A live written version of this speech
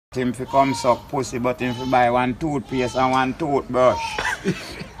Him fi come suck pussy, but him fi buy one toothpaste and one toothbrush.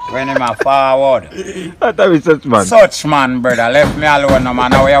 When him a forward. I thought we such man. Such man, brother. Left me alone, no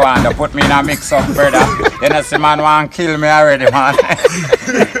man. Now you want to put me in a mix up, brother. You know, see man want to kill me already, man.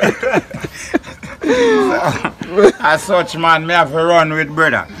 So, as such man, me have to run with,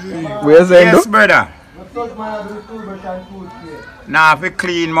 brother. Where's yes, brother. Now, if you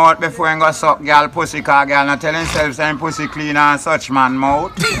clean mouth before you go suck girl pussy, cause girl not tell himself saying pussy clean and such man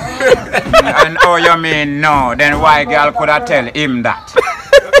mouth. And oh, you mean no? Then why girl could I tell him that?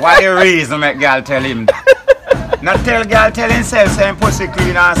 What the reason make girl tell him that? Not tell girl tell himself saying pussy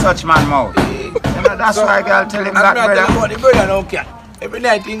clean and such man mouth. You know, that's why girl tell him that, brother. The brother don't care. Every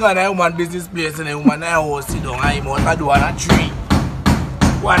night he go on a woman business place and a woman I house sit down and him out a door and a tree.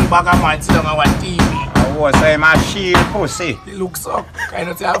 One bag of man sit down and one TV. Oh, so him a shield pussy. He looks up. Kind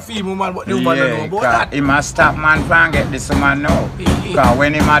of say a female man, but the woman don't know about that. He must stop man from get this woman now. Because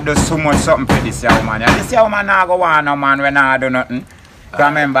when he might do so much something for this woman, and this woman not go want no man when I do nothing. Because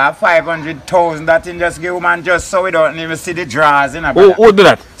remember, 500,000 that he just give woman just so we don't even see the drawers in a brother. Who do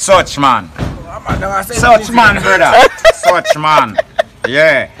that? Such man. Such man, brother. Such man.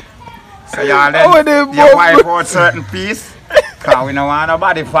 Yeah. So y'all then, your wife out certain piece. Because we don't want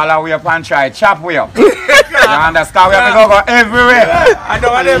nobody follow we up and try chop we up. You understand? We have to go everywhere. I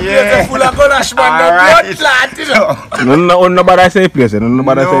don't want them places full of gunash man, the blood clot, you know. Nobody say place,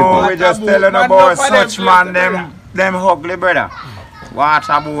 nobody say place. No, we just telling about such man, them ugly, brother. What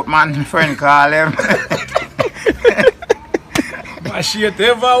about man, friend call him? My shit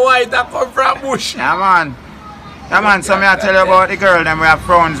ever white that come from bush. Yeah, man. Yeah, man, so me I tell you about the girl, them we have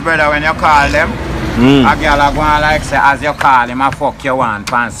frowns, brother, when you call them. A girl a go on like say, as you call him, I fuck you one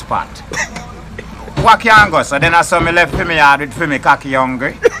pan spot. What can go? So then I saw me left for me yard with for me cocky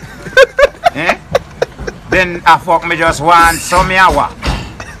hungry. Eh? Then I fuck me just one, so me a walk.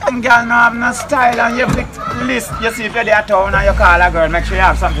 Some girl no have no style and you pick list. You see if you're there town and you call a girl, make sure you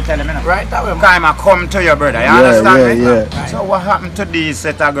have something to tell him. You know? Right, that way. Time I come to you, brother. You understand me? Yeah. So what happened to these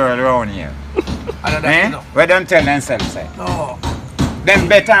set of girl around here? Eh? Where them tell themselves say? No. Them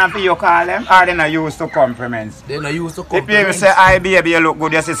better for you call them, or they not used to compliments? They not used to If compliments. you say, "Hi baby, you look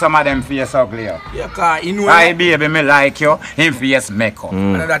good," you see some of them face ugly. Yeah, cause you know. Hi baby, me like you. Him face make up.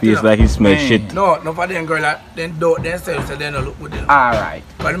 Face like he smell shit. No for them girl that then do themselves so they don't look good. Alright.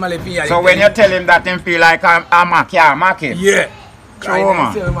 So when you tell him that him feel like I'm mock him. Yeah. True,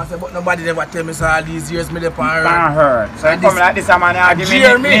 man. But nobody never tell me so all these years me dey pan hurt. So you come like this, a man a give me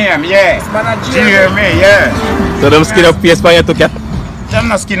name, yeah. This man a jeer me, yeah. So them skin up face for you too, cat? Them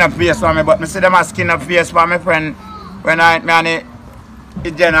not skin up face for me, but me see them a skin up face for my friend when me and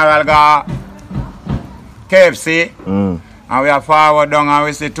the general go KFC. And we are forward down and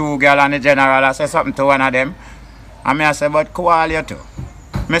we see two girls and the general I say something to one of them. And me I say, but call you too.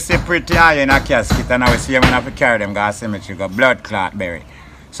 Me see pretty eye in a casket and I see him when I carry them go cemetery go blood clot berry.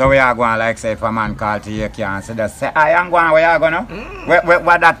 So we are going like say if a man call to you can so just say I am going where you going now?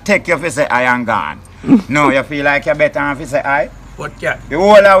 What that take you if you say I am gone? No, you feel like you better if you say I? What cat? The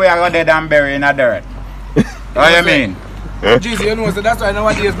whole of we are going dead and buried in the dirt. What you mean? Jesus, you know, so that's why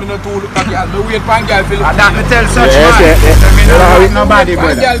nowadays me not too look at girl. Me wait for a girl to look. And that me tell such man. Me not with nobody,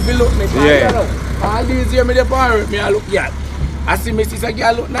 brother. Girl to look me. Yeah. All these years me dey parrot me I look girl. I see me sister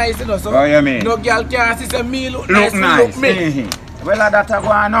girl look nice, you know. So what you mean? No girl can see say me look nice. Look me. Well, that a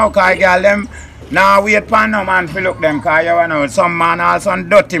go on now, cause girl them now wait for no man to look them, cause you know some man or some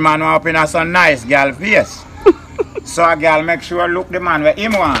dirty man up in a some nice girl face. So a girl make sure look the man where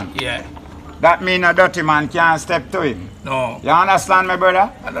him want. Yeah. That mean a dirty man can't step to him. No. You understand me,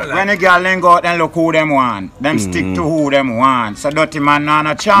 brother? I don't like when a girl then go out and look who them want, them stick to who them want. So dirty man not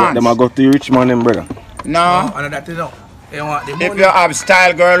a chance. But them a go to the rich man them, brother. No. No, that no. They want the money. If you have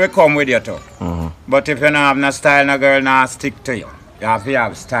style, girl will come with you too. But if you don't have no style, no girl not stick to you. You have to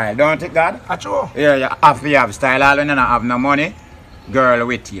have style, don't you, God? True. Yeah, you have to have style. All when you don't have no money, girl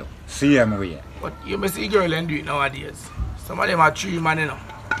with you. Same way. But you may see girl and do it nowadays. Some of them are true man, you know.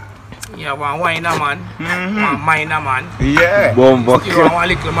 You have one whiner man, one minor man. Yeah. Bumbo. You have one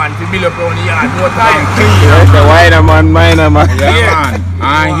little man to build up around the yard, no time. Yes, the whiner man, minor man. Yeah,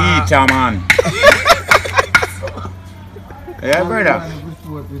 man. And heater man. Yeah, brother.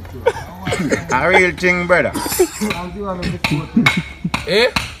 A real thing, brother.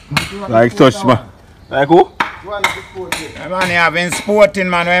 Eh? Like such man. Like who? Man, he having sporting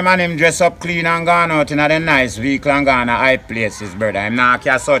man, where man him dress up clean and gone out in a nice vehicle and gone to high places, brother. I'm not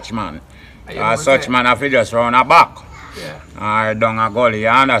a such man. Such man have to just round a back. Yeah. Or down a gully, you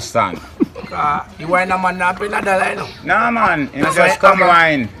understand? You wine a man not pay $1, you know. Nah, man. Him just come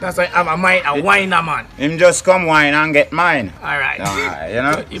wine. That's why I have a mind, a wine a man. Him just come wine and get mine. Alright. You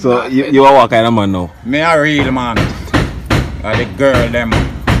know? So you are what kind of man now? Me a real man. The girl them.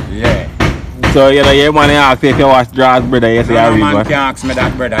 Yeah. So you know your man ask if you wash drawers, brother, you say No you man read can ask me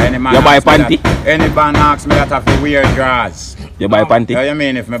that, brother. Any man You buy ask me panty? that. Any man ask me that I have wear drawers. You buy panty? What you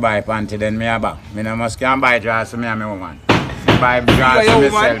mean if me buy panty then me a buy? Me no must can buy drawers for me and my woman. Buy drawers for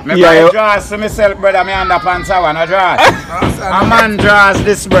myself. Me buy drawers for myself, brother. Me underpants I want no drawers. A man drawers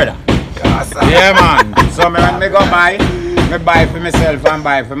this, brother. Yeah, man. So me when me go buy for myself and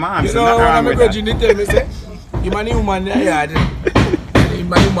buy for mom. You know when I go to tell me say, you man woman there yard.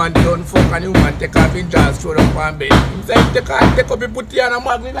 My woman don't fuck and the woman take off in jazz throw up on bed. He say take up the putty and a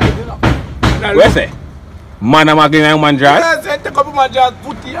magnet like you know. Where say? Man a magnet and woman dress? Yes, take up my jazz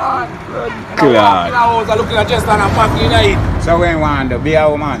putty on. God. In a house looking at chest and a magnet in it. So when you want to be a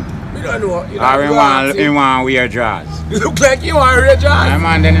woman? We don't know. Or you want wear drawers? You look like you want wear jazz. Yeah,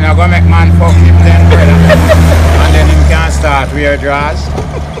 man, then you go make man fuck him then, brother. And then him can start wear drawers.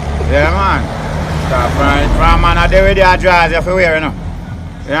 Yeah, man. Start from man a day with your drawers you have to wear, you know.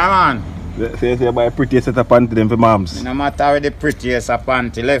 Yeah, man. Say you buy a pretty set of panty them for moms. No matter with the prettiest of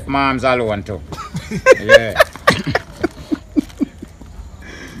panty, left moms alone too. Yeah.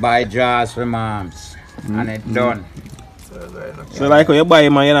 Buy drawers for moms. And it's done. So like when you buy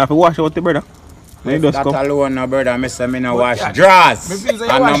man, you don't have to wash out the brother. If that alone, no brother, I say me no wash drawers. And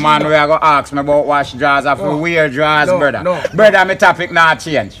no man will go ask me about wash drawers. I have to wear drawers, brother. No. Brother, my topic not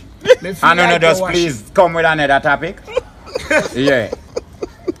change. And you know just please come with another topic. Yeah.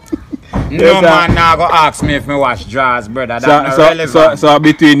 No man now go ask me if me wash drawers, brother. That's not relevant. So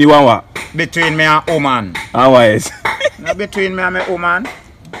between you and what? Between me and woman. And what is? No, between me and my woman.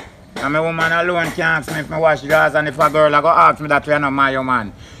 And my woman alone can ask me if me wash drawers. And if a girl go ask me that way, no my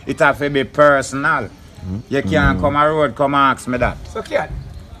woman, it have to be personal. You can't come a road, come ask me that. So cat,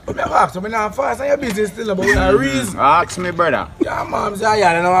 you never ask me now fast and your business still about a reason. Ask me, brother. Your moms are here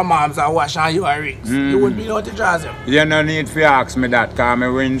and our moms are wash and you are rings. You wouldn't be able to drawers them. You no need to ask me that because I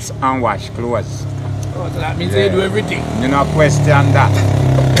rinse and wash clothes. Oh, so that means you do everything. You no question that.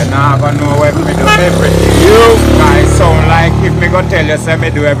 You not gonna know if me do everything. You guys sound like if me go tell you say me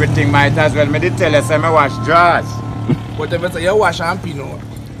do everything, might as well me did tell you say me wash drawers. But if you say you wash and pin out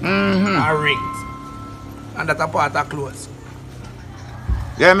and rings. And that's a part of clothes.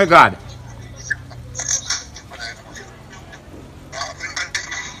 Yeah, me God.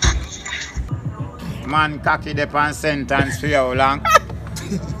 Man cocky the pan sentence for how long?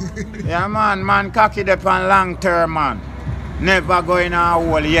 Yeah, man cocky the pan long term, man. Never going a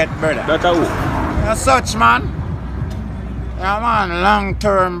hole yet, brother. That's a who? Yeah, such, man. Yeah, man, long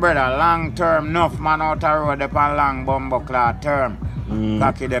term, brother. Long term. Enough man out the road the pan long bumbuckler term.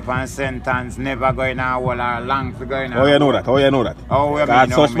 Cocky the pan sentence, never going a hole or long for going a hole. How you know that? How you know that? Oh, you God,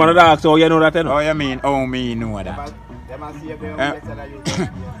 mean, such man ask how you know that, you know? Oh, you mean, oh, me know that.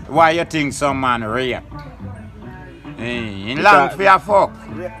 Why you think some man rape? He long for your fuck.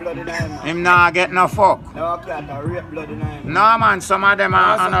 Him not get no fuck. No man, some of them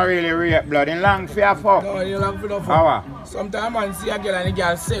are not really rape blood. He long for your fuck. No, you long for no fuck. How? Sometimes man see a girl and the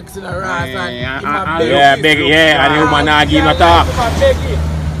girl sex in a ras Yeah, beg, yeah, and the woman not give no talk.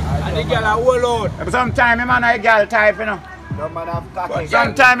 And the girl a hold out. Sometimes him and a girl type, you know.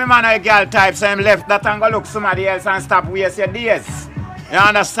 Sometimes him and a girl type, so him left that and go look somebody else and stop waste your days. You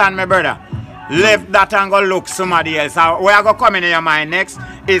understand me, brother? Left that and go look somebody else. Where I go come in your mind next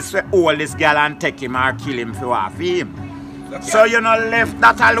is to hold this girl and take him or kill him for half him. So you know left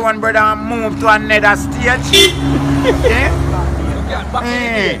that alone, brother, and move to another stage. Yeah?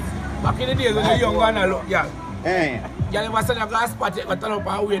 Back in the days when you're young and look, yeah. Hey. You never said you got a spot, you got to turn up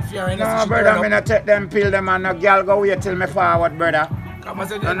and wait for your No, brother, I not take them pill them and no girl go wait till me forward, brother. You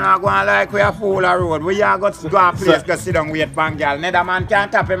know, go on like we a fool a road. We are go a place, go sit down wait for a girl. Neither man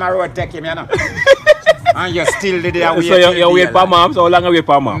can't tap him a road, take him, you know. And you still did there wait. So you wait for moms? How long you wait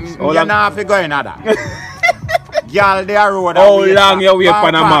for moms? You don't have to go in that. Girl, they are road. How long you wait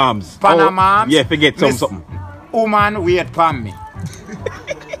for the moms? For the moms? Yeah, forget something. Woman wait for me.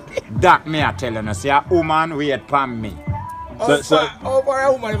 That me I telling you, see a woman wait for me. How far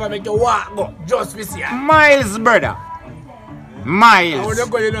a woman if I make you walk go just for see her? Miles, brother. Miles. And when you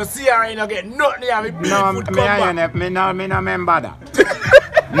go, you don't see her, you don't get nothing. No, me no remember that.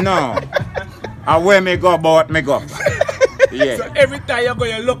 No. And where me go about me go. Yeah. So every time you go,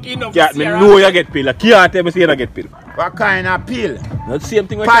 you look enough to see her. Me know you get pill. I can't tell me say you get pill. What kind of pill? Not the same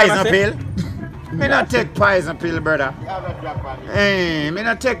thing. Poison pill? Me not take poison pill, brother. Hey, me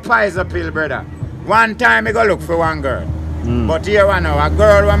not take poison pill, brother. One time me go look for one girl. But here I know, a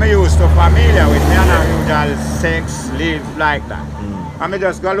girl when me used to familiar with me and her usual sex, live like that. And me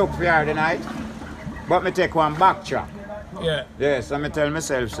just go look for her tonight. But me take one backtrack. Yeah. Yes, and me tell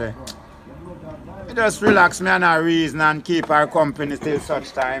myself, say, me just relax me and her reason and keep her company till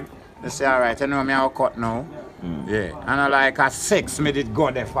such time. They say, alright, you know me have a cut now. Yeah. And I like a 6 me did go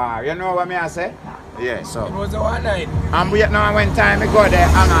there far. You know what me I say? Yeah, so. It was a one night. And wait now when time me go there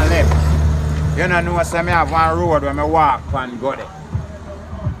and I left. You know say me have one road where me walk and go there.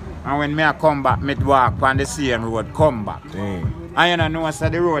 And when me I come back, me walk on the same road, come back. And you know say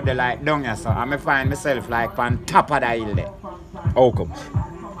the road they like down here so and me find myself like on top of the hill there. How come?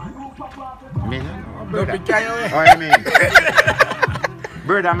 Me no know, Don't brother. be carried away. How you mean?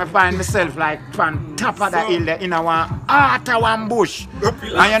 Brother, I find myself like on top of the hill there in a one heart of one bush.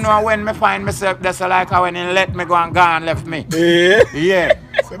 And you know when I find myself that's like when he let me go and left me. Yeah.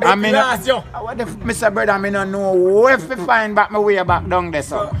 So I mean, last, yo. what if Mr. Brother, I don't know if I find back my way back down there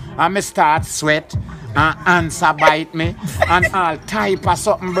so. And I start sweat and answer bite me and all type of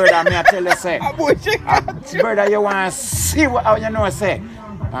something, brother. Me I tell you say. Brother, you want to see what how you know say.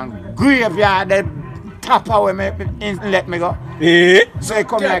 And graveyard the top of where me let me go. So it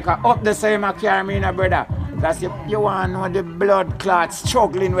come like a, up the same I carry me in a brother. That's you want to know the blood clot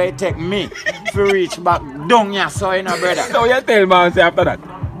struggling where it take me to reach back down here so you know brother. So you tell man say after that?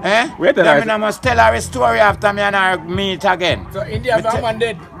 Eh? Wait till I must tell her a story after me and her meet again. So India found man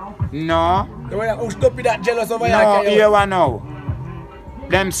dead. No. The one who stop with that jealous over No, here. you know.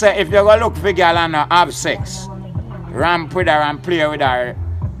 Them say if you go look for girl and have sex, ramp with her and play with her,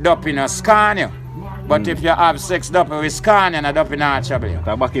 dup in a scan you. But if you have sex dup with scan and a dup in a trouble you.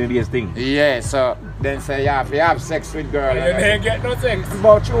 That back in the days thing. Yeah, so then say yeah, if you have sex with girl. You ain't get no sex.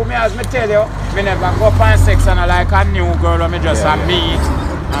 But you me as me tell you, me never go for sex and I like a new girl when me just a meet.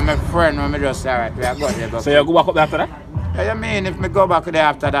 And my friend when me just say alright, we are going there. So you go back up after that? Yeah, you mean if me go back there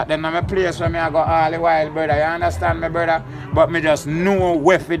after that, then I'm a place where me I go all the while, brother. You understand me, brother? But me just know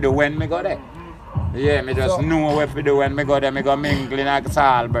what to do when me go there. Yeah, me just know what to do when me go there. Me go mingling like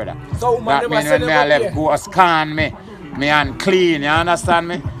all, brother. So man, that mean when me I left go scan me and clean. You understand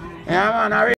me? Yeah, man.